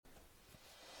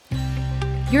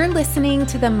You're listening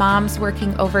to the Moms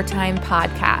Working Overtime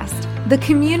podcast, the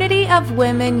community of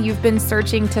women you've been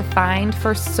searching to find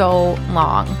for so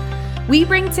long. We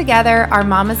bring together our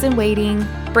mamas in waiting,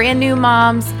 brand new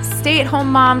moms,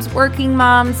 stay-at-home moms, working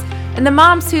moms, and the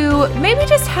moms who maybe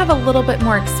just have a little bit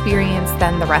more experience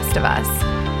than the rest of us.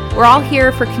 We're all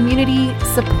here for community,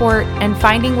 support, and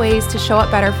finding ways to show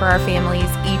up better for our families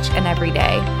each and every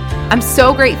day. I'm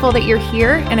so grateful that you're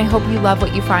here, and I hope you love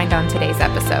what you find on today's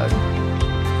episode.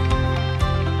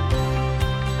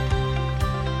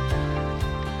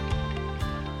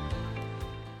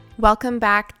 Welcome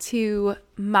back to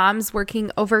Moms Working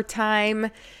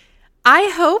Overtime.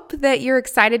 I hope that you're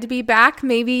excited to be back.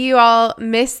 Maybe you all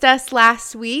missed us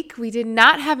last week. We did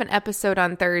not have an episode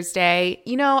on Thursday.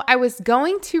 You know, I was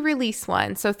going to release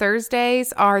one. So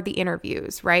Thursdays are the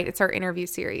interviews, right? It's our interview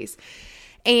series.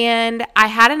 And I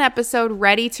had an episode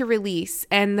ready to release.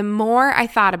 And the more I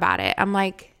thought about it, I'm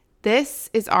like,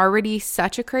 this is already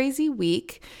such a crazy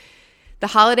week. The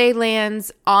holiday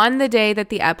lands on the day that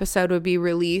the episode would be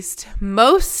released.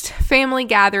 Most family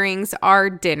gatherings are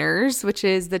dinners, which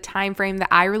is the time frame that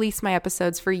I release my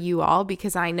episodes for you all,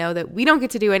 because I know that we don't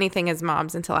get to do anything as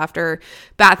moms until after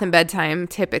bath and bedtime,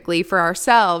 typically for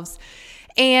ourselves.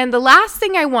 And the last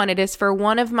thing I wanted is for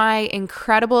one of my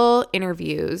incredible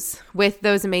interviews with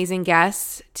those amazing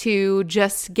guests to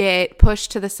just get pushed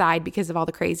to the side because of all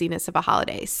the craziness of a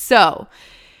holiday. So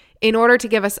in order to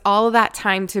give us all of that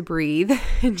time to breathe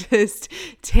and just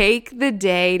take the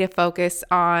day to focus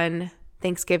on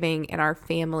Thanksgiving and our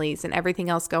families and everything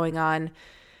else going on,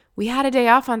 we had a day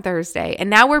off on Thursday.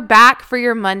 And now we're back for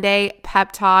your Monday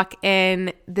pep talk.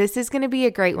 And this is going to be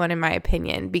a great one in my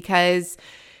opinion, because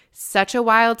such a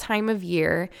wild time of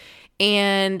year.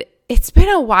 And it's been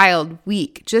a wild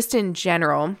week just in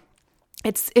general.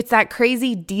 It's that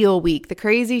crazy deal week, the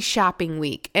crazy shopping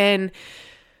week. And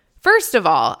first of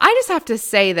all, I just have to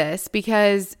say this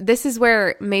because this is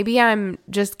where maybe I'm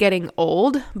just getting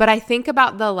old, but I think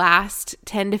about the last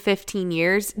 10 to 15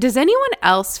 years. Does anyone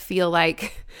else feel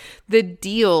like the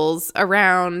deals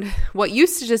around what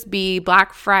used to just be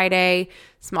Black Friday,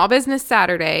 Small Business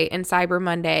Saturday, and Cyber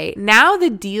Monday, now the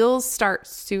deals start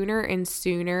sooner and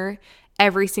sooner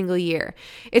every single year?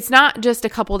 It's not just a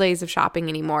couple days of shopping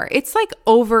anymore. It's like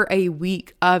over a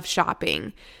week of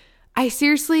shopping. I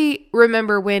seriously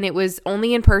remember when it was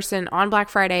only in person on Black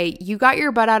Friday, you got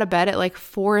your butt out of bed at like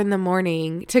 4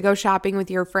 a.m. to go shopping with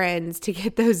your friends to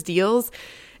get those deals.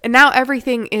 And now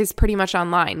everything is pretty much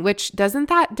online, which doesn't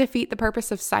that defeat the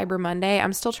purpose of Cyber Monday?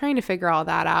 I'm still trying to figure all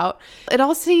that out. It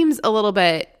all seems a little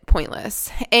bit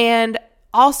pointless. And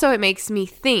also it makes me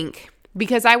think,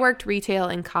 because I worked retail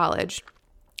in college,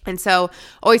 and so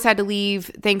always had to leave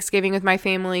Thanksgiving with my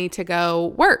family to go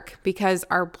work, because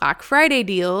our Black Friday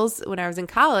deals when I was in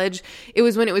college, it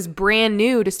was when it was brand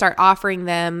new to start offering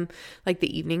them like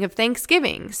the evening of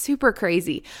Thanksgiving. Super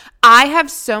crazy. I have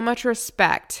so much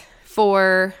respect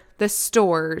for the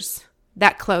stores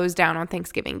that close down on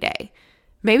Thanksgiving Day.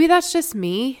 Maybe that's just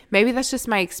me. Maybe that's just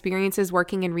my experiences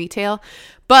working in retail.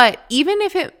 But even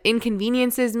if it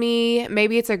inconveniences me,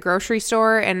 maybe it's a grocery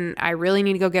store and I really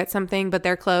need to go get something, but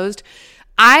they're closed.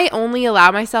 I only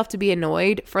allow myself to be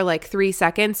annoyed for like 3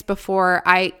 seconds before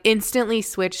I instantly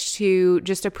switch to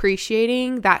just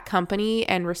appreciating that company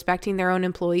and respecting their own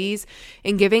employees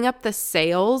and giving up the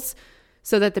sales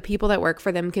so that the people that work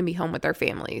for them can be home with their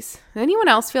families. Anyone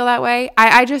else feel that way?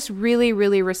 I just really,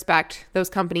 really respect those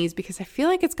companies because I feel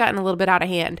like it's gotten a little bit out of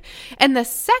hand. And the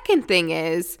second thing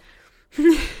is,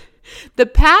 the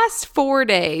past 5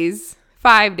 days,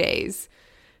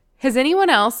 has anyone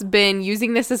else been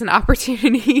using this as an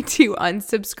opportunity to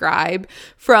unsubscribe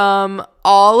from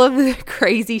all of the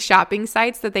crazy shopping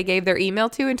sites that they gave their email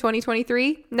to in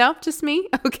 2023? No, just me?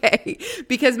 Okay.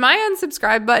 Because my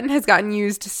unsubscribe button has gotten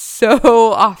used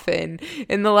so often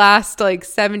in the last like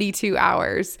 72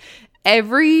 hours.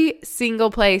 Every single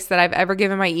place that I've ever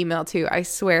given my email to, I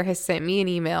swear, has sent me an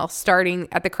email starting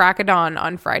at the crack of dawn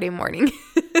on Friday morning.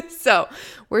 So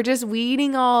we're just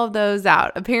weeding all of those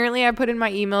out. Apparently, I put in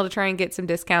my email to try and get some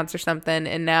discounts or something,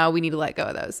 and now we need to let go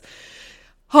of those.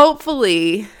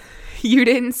 Hopefully, you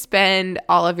didn't spend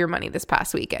all of your money this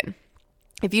past weekend.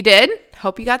 If you did,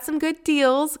 hope you got some good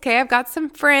deals. Okay, I've got some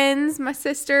friends, my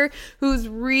sister, who's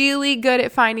really good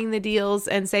at finding the deals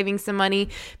and saving some money.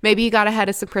 Maybe you got ahead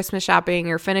of some Christmas shopping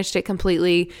or finished it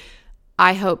completely.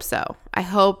 I hope so. I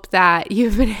hope that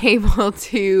you've been able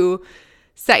to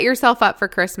set yourself up for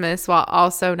Christmas while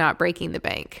also not breaking the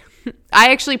bank.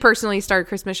 I actually personally started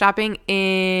Christmas shopping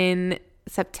in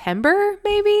September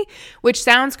maybe, which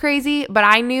sounds crazy, but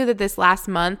I knew that this last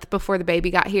month before the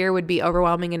baby got here would be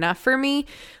overwhelming enough for me.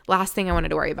 Last thing I wanted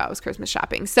to worry about was Christmas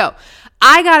shopping. So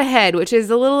I got ahead, which is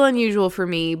a little unusual for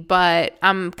me, but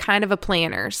I'm kind of a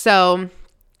planner. So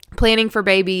planning for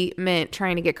baby meant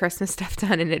trying to get Christmas stuff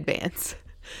done in advance.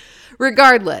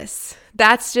 Regardless,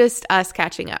 that's just us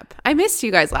catching up. I missed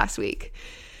you guys last week.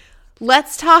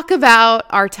 Let's talk about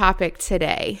our topic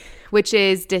today, which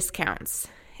is discounts.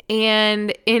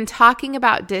 And in talking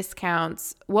about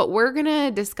discounts, what we're going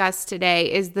to discuss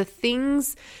today is the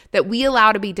things that we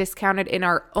allow to be discounted in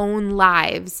our own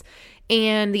lives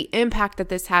and the impact that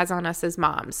this has on us as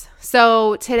moms.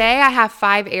 So today I have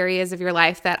 5 areas of your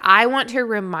life that I want to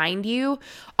remind you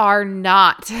are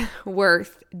not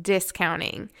worth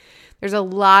discounting. There's a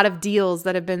lot of deals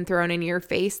that have been thrown in your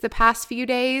face the past few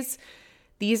days.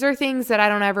 These are things that I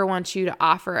don't ever want you to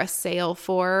offer a sale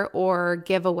for or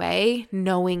give away,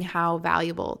 knowing how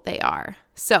valuable they are.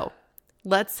 So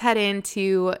let's head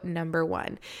into number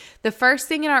 1. The first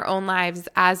thing in our own lives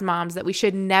as moms that we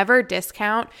should never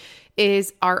discount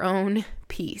is our own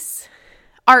peace.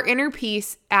 Our inner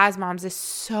peace as moms is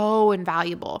so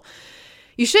invaluable.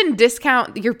 You shouldn't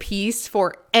discount your peace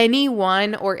for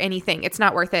anyone or anything. It's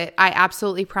not worth it. I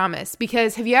absolutely promise.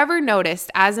 Because have you ever noticed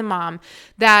as a mom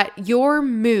that your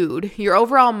mood, your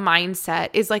overall mindset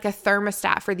is like a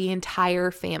thermostat for the entire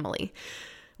family?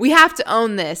 We have to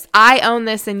own this. I own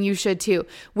this and you should too.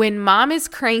 When mom is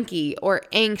cranky or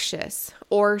anxious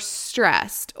or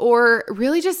stressed or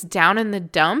really just down in the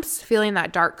dumps, feeling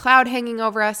that dark cloud hanging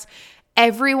over us,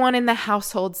 everyone in the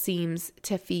household seems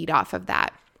to feed off of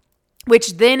that,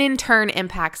 which then in turn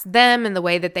impacts them and the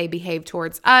way that they behave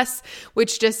towards us,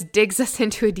 which just digs us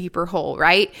into a deeper hole,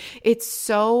 right? It's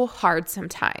so hard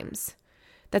sometimes.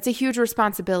 That's a huge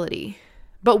responsibility.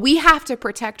 But we have to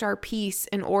protect our peace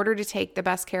in order to take the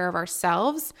best care of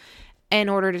ourselves, in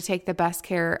order to take the best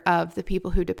care of the people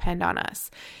who depend on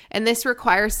us. And this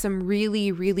requires some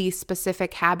really, really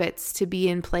specific habits to be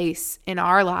in place in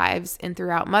our lives and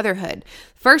throughout motherhood.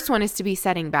 First one is to be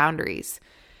setting boundaries.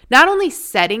 Not only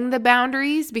setting the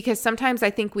boundaries, because sometimes I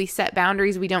think we set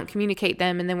boundaries, we don't communicate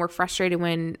them, and then we're frustrated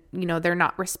when, they're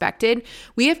not respected.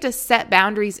 We have to set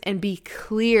boundaries and be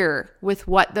clear with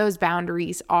what those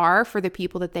boundaries are for the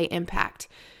people that they impact.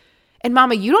 And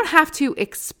mama, you don't have to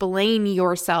explain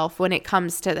yourself when it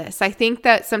comes to this. I think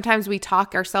that sometimes we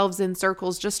talk ourselves in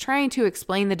circles just trying to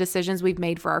explain the decisions we've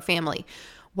made for our family.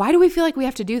 Why do we feel like we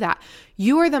have to do that?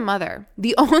 You are the mother.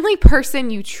 The only person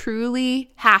you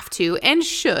truly have to and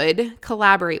should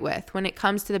collaborate with when it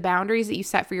comes to the boundaries that you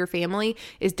set for your family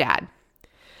is dad.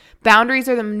 Boundaries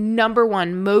are the number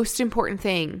one most important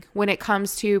thing when it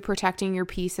comes to protecting your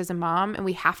peace as a mom, and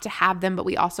we have to have them, but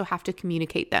we also have to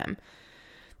communicate them.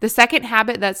 The second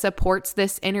habit that supports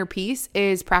this inner peace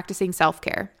is practicing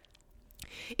self-care.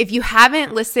 If you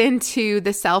haven't listened to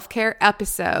the self-care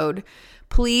episode,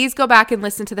 please go back and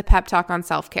listen to the pep talk on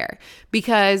self-care,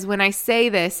 because when I say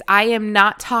this, I am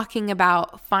not talking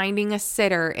about finding a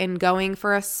sitter and going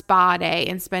for a spa day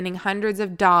and spending hundreds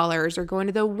of dollars or going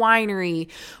to the winery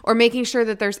or making sure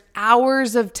that there's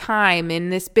hours of time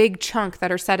in this big chunk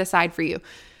that are set aside for you.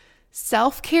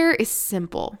 Self-care is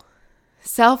simple.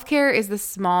 Self-care is the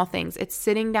small things. It's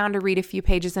sitting down to read a few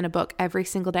pages in a book every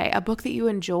single day, a book that you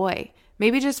enjoy,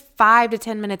 maybe just 5 to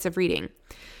 10 minutes of reading.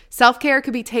 Self-care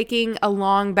could be taking a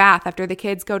long bath after the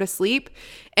kids go to sleep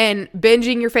and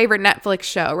binging your favorite Netflix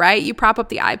show, right? You prop up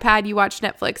the iPad, you watch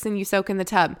Netflix, and you soak in the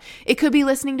tub. It could be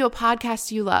listening to a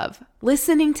podcast you love.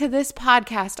 Listening to this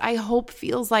podcast, I hope,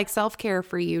 feels like self-care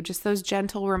for you, just those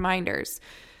gentle reminders.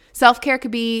 Self-care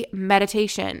could be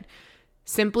meditation,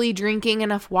 simply drinking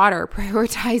enough water,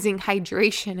 prioritizing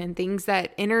hydration and things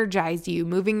that energize you,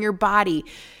 moving your body.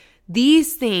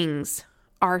 These things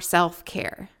are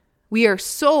self-care. We are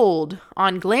sold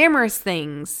on glamorous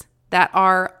things that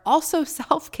are also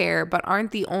self-care, but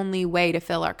aren't the only way to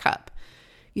fill our cup.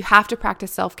 You have to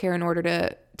practice self-care in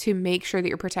order to make sure that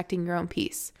you're protecting your own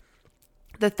peace.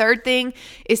 The third thing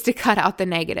is to cut out the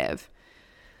negative.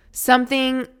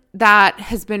 Something that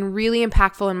has been really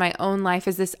impactful in my own life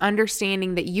is this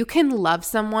understanding that you can love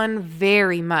someone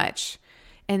very much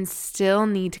and still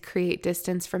need to create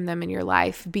distance from them in your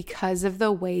life because of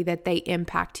the way that they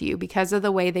impact you, because of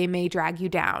the way they may drag you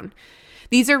down.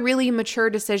 These are really mature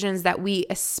decisions that we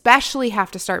especially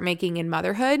have to start making in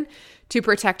motherhood to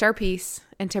protect our peace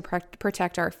and to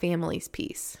protect our family's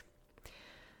peace.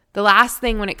 The last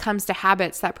thing when it comes to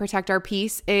habits that protect our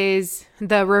peace is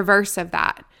the reverse of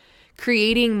that.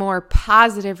 creating more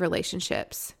positive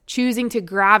relationships, choosing to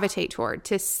gravitate toward,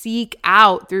 to seek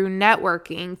out through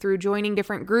networking, through joining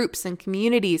different groups and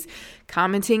communities,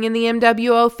 commenting in the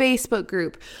MWO Facebook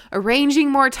group,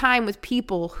 arranging more time with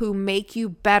people who make you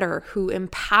better, who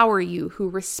empower you, who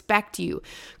respect you.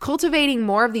 Cultivating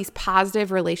more of these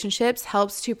positive relationships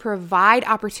helps to provide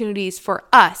opportunities for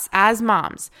us as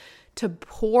moms to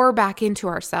pour back into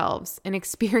ourselves and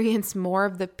experience more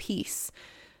of the peace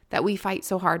that we fight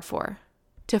so hard for,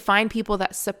 to find people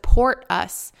that support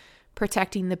us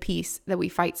protecting the peace that we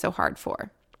fight so hard for.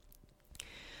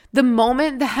 The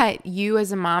moment that you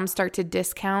as a mom start to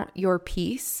discount your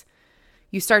peace,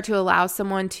 you start to allow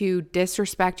someone to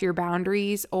disrespect your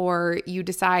boundaries, or you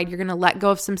decide you're going to let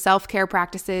go of some self-care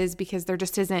practices because there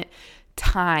just isn't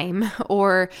time,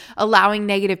 or allowing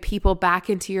negative people back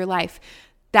into your life,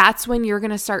 that's when you're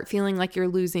going to start feeling like you're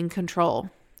losing control.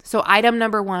 So item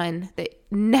number one that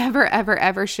never, ever,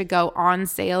 ever should go on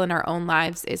sale in our own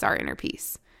lives is our inner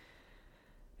peace.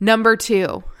 Number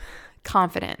two,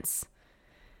 confidence.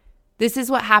 This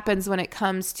is what happens when it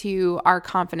comes to our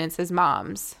confidence as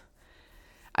moms.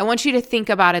 I want you to think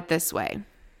about it this way.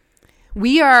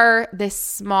 We are this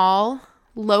small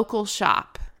local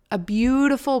shop, a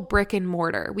beautiful brick and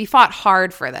mortar. We fought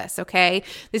hard for this, okay?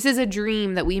 This is a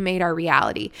dream that we made our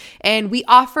reality. And we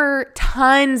offer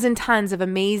tons and tons of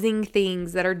amazing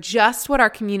things that are just what our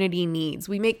community needs.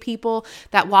 We make people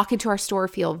that walk into our store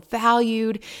feel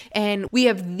valued, and we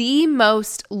have the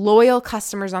most loyal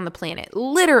customers on the planet.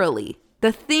 Literally,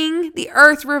 the thing the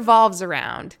earth revolves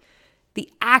around, the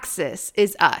axis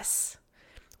is us.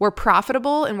 We're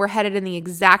profitable and we're headed in the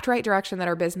exact right direction that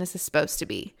our business is supposed to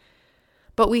be.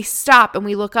 But we stop and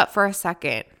we look up for a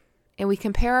second and we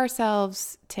compare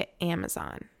ourselves to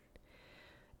Amazon.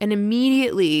 And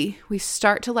immediately we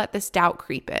start to let this doubt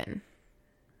creep in.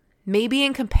 Maybe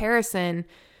in comparison,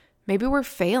 maybe we're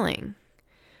failing.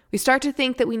 We start to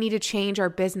think that we need to change our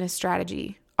business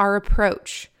strategy, our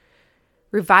approach,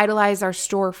 revitalize our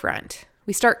storefront.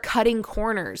 We start cutting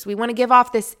corners. We want to give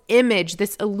off this image,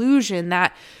 this illusion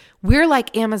that we're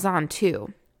like Amazon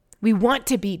too. We want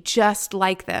to be just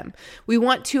like them. We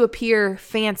want to appear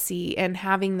fancy and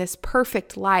having this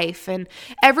perfect life, and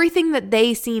everything that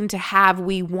they seem to have,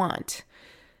 we want.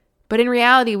 But in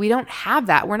reality, we don't have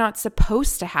that. We're not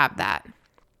supposed to have that.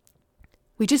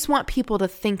 We just want people to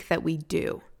think that we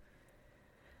do.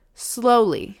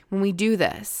 Slowly, when we do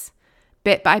this,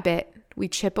 bit by bit, we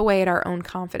chip away at our own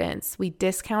confidence. We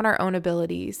discount our own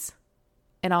abilities,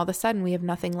 and all of a sudden, we have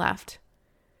nothing left.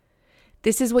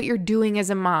 This is what you're doing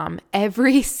as a mom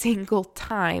every single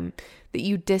time that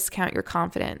you discount your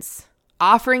confidence.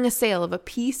 Offering a sale of a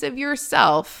piece of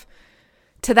yourself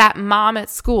to that mom at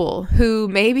school who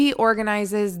maybe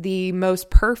organizes the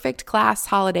most perfect class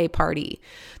holiday party.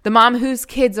 The mom whose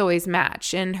kids always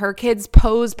match and her kids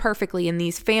pose perfectly in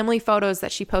these family photos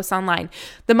that she posts online.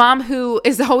 The mom who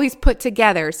is always put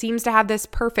together, seems to have this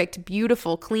perfect,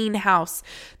 beautiful, clean house.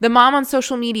 The mom on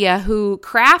social media who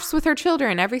crafts with her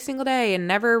children every single day and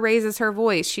never raises her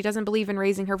voice. She doesn't believe in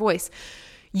raising her voice.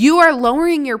 You are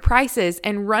lowering your prices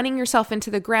and running yourself into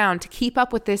the ground to keep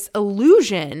up with this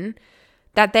illusion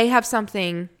that they have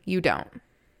something you don't.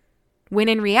 When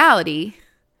in reality,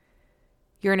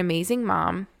 you're an amazing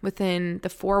mom within the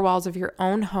four walls of your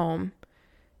own home,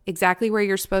 exactly where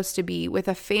you're supposed to be, with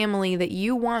a family that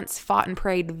you once fought and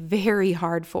prayed very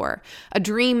hard for, a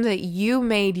dream that you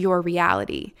made your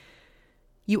reality.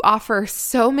 You offer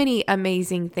so many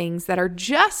amazing things that are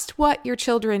just what your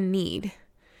children need.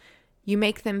 You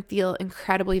make them feel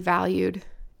incredibly valued,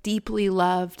 deeply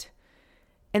loved,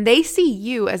 and they see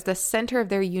you as the center of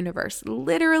their universe.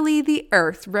 Literally, the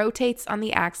earth rotates on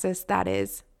the axis that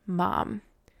is mom.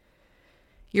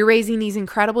 You're raising these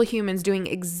incredible humans doing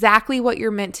exactly what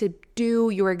you're meant to do.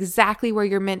 You're exactly where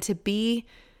you're meant to be.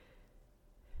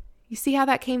 You see how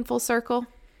that came full circle?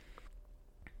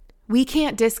 We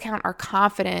can't discount our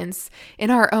confidence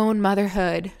in our own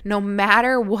motherhood, no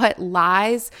matter what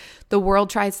lies the world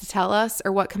tries to tell us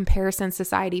or what comparison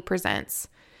society presents.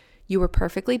 You were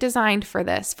perfectly designed for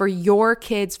this, for your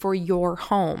kids, for your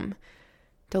home.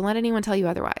 Don't let anyone tell you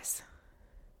otherwise.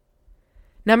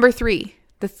 Number 3,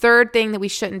 the third thing that we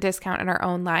shouldn't discount in our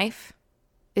own life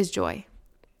is joy.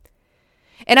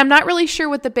 And I'm not really sure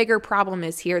what the bigger problem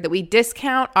is here, that we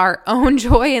discount our own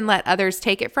joy and let others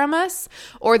take it from us,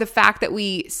 or the fact that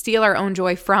we steal our own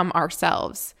joy from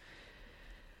ourselves.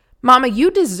 Mama,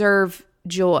 you deserve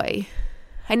joy.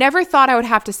 I never thought I would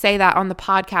have to say that on the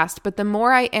podcast, but the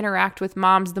more I interact with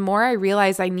moms, the more I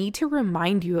realize I need to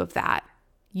remind you of that.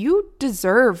 You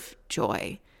deserve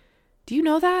joy. Do you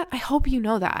know that? I hope you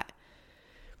know that.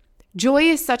 Joy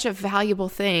is such a valuable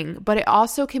thing, but it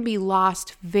also can be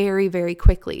lost very, very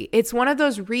quickly. It's one of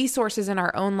those resources in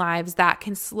our own lives that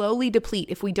can slowly deplete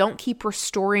if we don't keep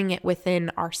restoring it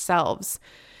within ourselves.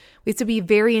 We have to be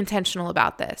very intentional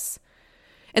about this.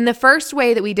 And the first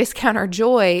way that we discount our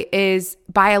joy is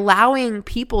by allowing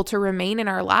people to remain in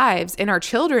our lives, in our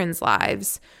children's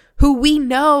lives, who we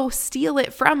know steal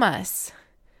it from us.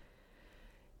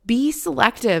 Be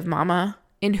selective, mama,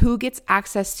 in who gets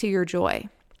access to your joy.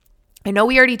 I know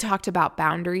we already talked about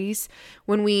boundaries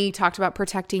when we talked about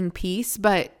protecting peace,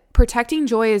 but protecting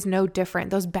joy is no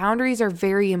different. Those boundaries are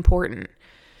very important.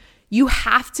 You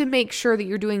have to make sure that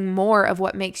you're doing more of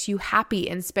what makes you happy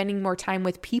and spending more time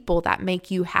with people that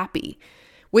make you happy,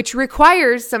 which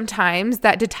requires sometimes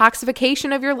that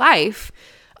detoxification of your life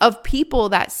of people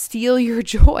that steal your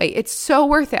joy. It's so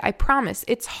worth it. I promise.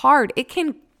 It's hard. It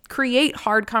can create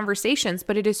hard conversations,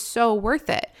 but it is so worth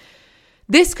it.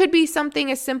 This could be something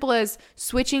as simple as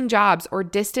switching jobs or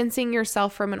distancing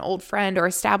yourself from an old friend or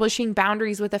establishing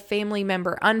boundaries with a family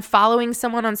member, unfollowing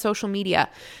someone on social media.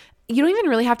 You don't even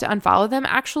really have to unfollow them.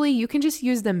 Actually, you can just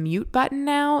use the mute button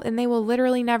now and they will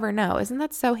literally never know. Isn't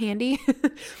that so handy?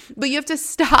 But you have to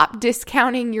stop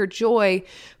discounting your joy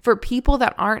for people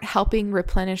that aren't helping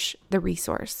replenish the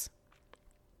resource.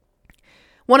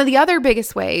 One of the other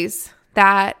biggest ways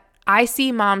that I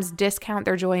see moms discount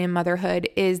their joy in motherhood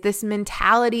is this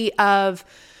mentality of,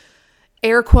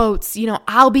 air quotes,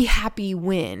 I'll be happy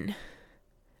when.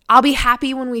 I'll be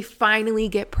happy when we finally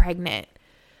get pregnant.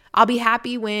 I'll be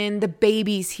happy when the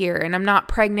baby's here and I'm not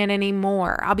pregnant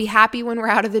anymore. I'll be happy when we're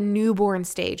out of the newborn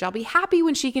stage. I'll be happy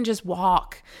when she can just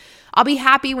walk. I'll be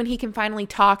happy when he can finally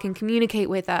talk and communicate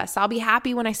with us. I'll be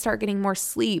happy when I start getting more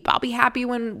sleep. I'll be happy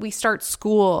when we start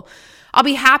school. I'll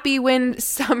be happy when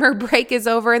summer break is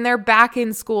over and they're back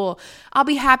in school. I'll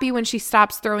be happy when she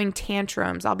stops throwing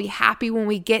tantrums. I'll be happy when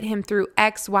we get him through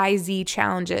XYZ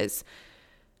challenges.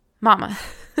 Mama,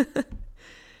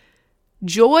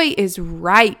 joy is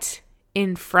right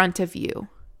in front of you.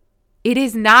 It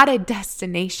is not a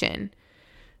destination.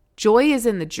 Joy is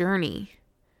in the journey.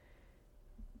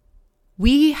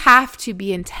 We have to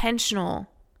be intentional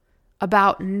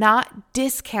about not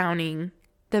discounting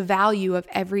the value of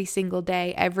every single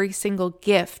day, every single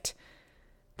gift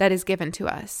that is given to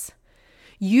us.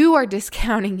 You are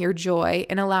discounting your joy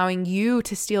and allowing you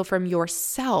to steal from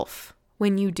yourself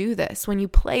when you do this, when you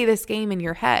play this game in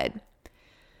your head.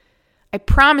 I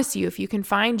promise you, if you can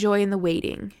find joy in the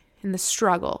waiting, in the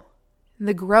struggle, in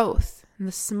the growth, in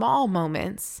the small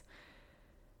moments,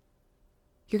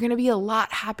 you're going to be a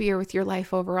lot happier with your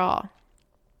life overall.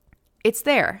 It's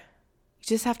there. You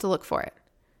just have to look for it.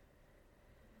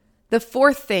 The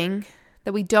fourth thing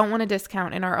that we don't want to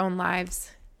discount in our own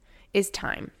lives is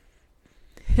time.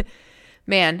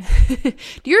 Man,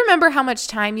 do you remember how much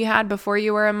time you had before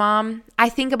you were a mom? I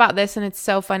think about this and it's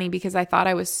so funny because I thought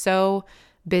I was so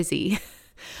busy.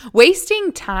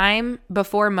 Wasting time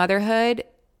before motherhood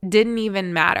didn't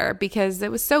even matter because it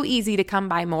was so easy to come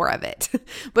by more of it.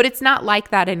 But it's not like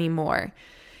that anymore.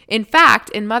 In fact,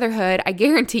 in motherhood, I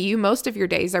guarantee you most of your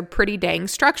days are pretty dang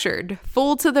structured.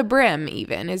 Full to the brim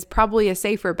even is probably a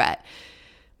safer bet.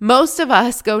 Most of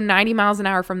us go 90 miles an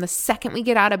hour from the second we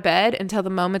get out of bed until the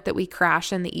moment that we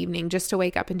crash in the evening just to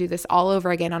wake up and do this all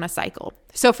over again on a cycle.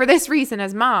 So for this reason,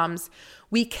 as moms,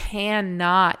 we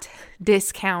cannot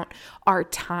discount our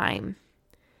time.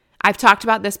 I've talked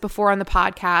about this before on the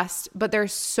podcast, but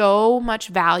there's so much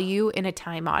value in a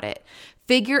time audit.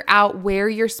 Figure out where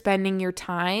you're spending your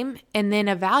time and then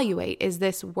evaluate, is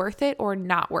this worth it or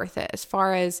not worth it as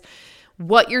far as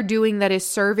what you're doing that is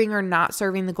serving or not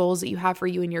serving the goals that you have for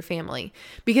you and your family.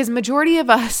 Because majority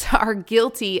of us are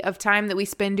guilty of time that we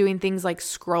spend doing things like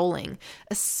scrolling,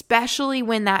 especially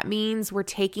when that means we're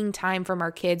taking time from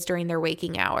our kids during their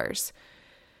waking hours.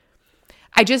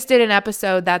 I just did an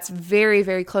episode that's very,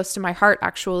 very close to my heart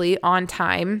actually on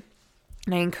time.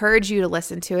 And I encourage you to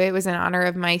listen to it. It was in honor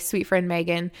of my sweet friend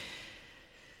Megan.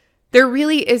 There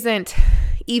really isn't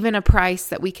even a price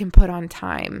that we can put on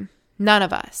time. None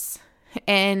of us.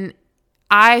 And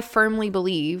I firmly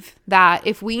believe that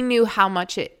if we knew how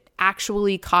much it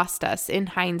actually cost us in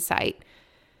hindsight,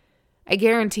 I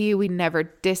guarantee you we'd never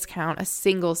discount a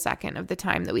single second of the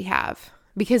time that we have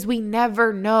because we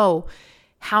never know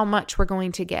how much we're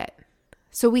going to get.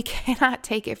 So we cannot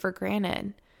take it for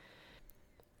granted.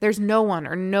 There's no one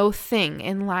or no thing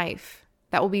in life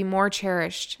that will be more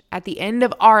cherished at the end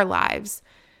of our lives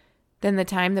than the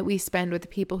time that we spend with the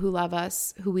people who love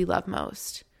us, who we love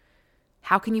most.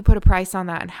 How can you put a price on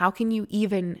that? And how can you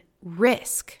even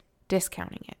risk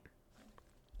discounting it?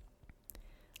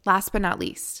 Last but not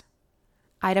least,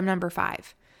 item number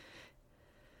 5.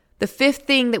 The fifth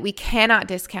thing that we cannot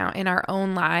discount in our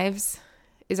own lives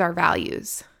is our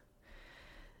values.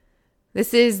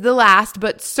 This is the last,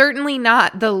 but certainly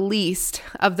not the least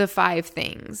of the 5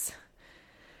 things.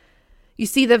 You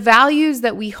see, the values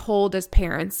that we hold as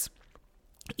parents,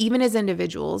 even as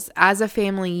individuals, as a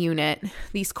family unit,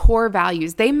 these core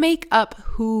values, they make up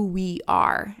who we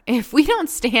are. If we don't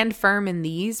stand firm in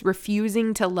these,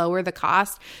 refusing to lower the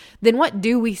cost, then what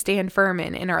do we stand firm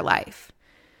in our life?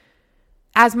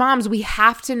 As moms, we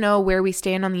have to know where we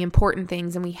stand on the important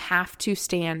things, and we have to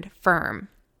stand firm.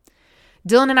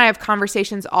 Dylan and I have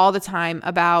conversations all the time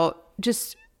about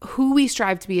just who we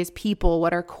strive to be as people,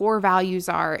 what our core values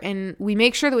are, and we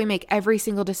make sure that we make every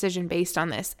single decision based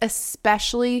on this,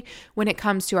 especially when it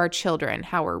comes to our children,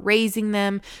 how we're raising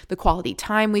them, the quality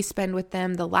time we spend with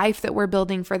them, the life that we're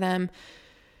building for them.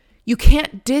 You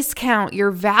can't discount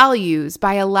your values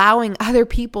by allowing other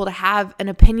people to have an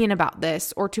opinion about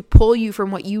this or to pull you from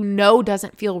what you know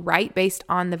doesn't feel right based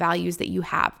on the values that you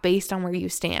have, based on where you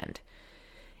stand.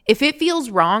 If it feels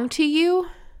wrong to you,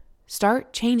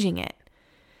 start changing it.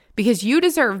 Because you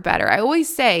deserve better. I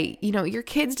always say, your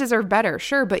kids deserve better,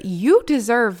 sure, but you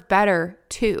deserve better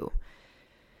too.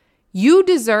 You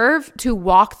deserve to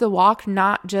walk the walk,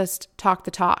 not just talk the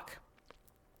talk.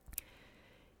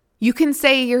 You can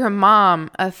say you're a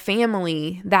mom, a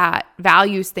family that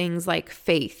values things like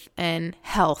faith and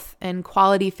health and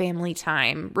quality family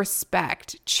time,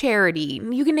 respect, charity.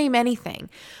 You can name anything.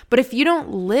 But if you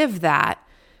don't live that,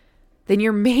 then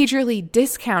you're majorly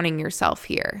discounting yourself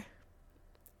here.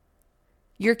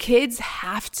 Your kids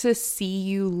have to see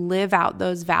you live out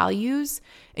those values,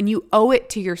 and you owe it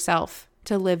to yourself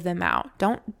to live them out.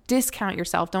 Don't discount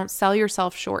yourself. Don't sell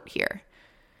yourself short here.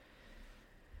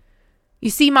 You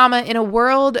see, Mama, in a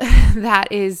world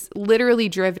that is literally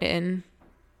driven,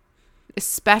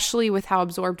 especially with how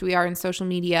absorbed we are in social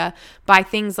media, by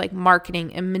things like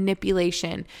marketing and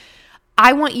manipulation,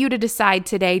 I want you to decide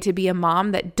today to be a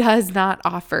mom that does not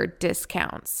offer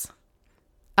discounts.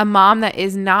 A mom that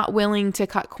is not willing to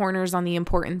cut corners on the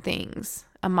important things.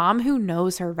 A mom who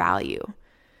knows her value.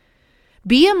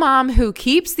 Be a mom who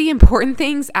keeps the important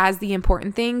things as the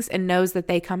important things and knows that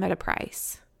they come at a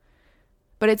price.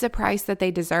 But it's a price that they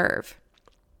deserve.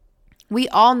 We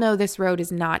all know this road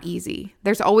is not easy.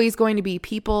 There's always going to be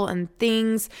people and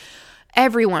things,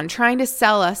 everyone trying to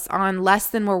sell us on less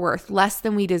than we're worth, less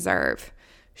than we deserve.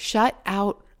 Shut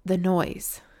out the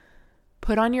noise.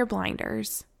 Put on your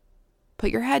blinders. Put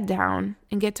your head down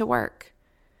and get to work.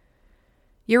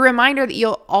 Your reminder that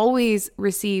you'll always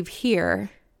receive here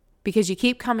because you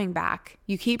keep coming back,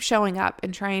 you keep showing up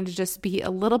and trying to just be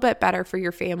a little bit better for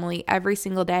your family every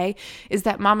single day is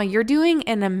that, Mama, you're doing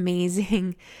an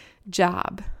amazing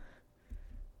job.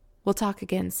 We'll talk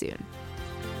again soon.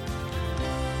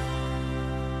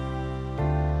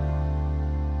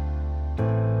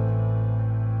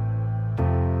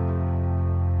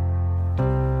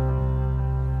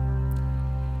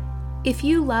 If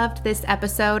you loved this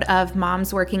episode of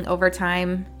Moms Working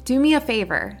Overtime, do me a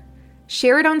favor.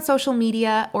 Share it on social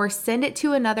media or send it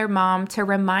to another mom to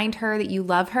remind her that you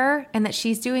love her and that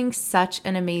she's doing such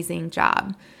an amazing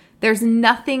job. There's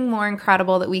nothing more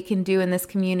incredible that we can do in this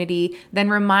community than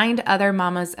remind other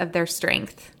mamas of their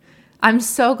strength. I'm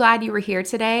so glad you were here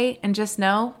today, and just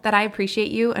know that I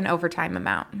appreciate you an overtime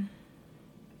amount.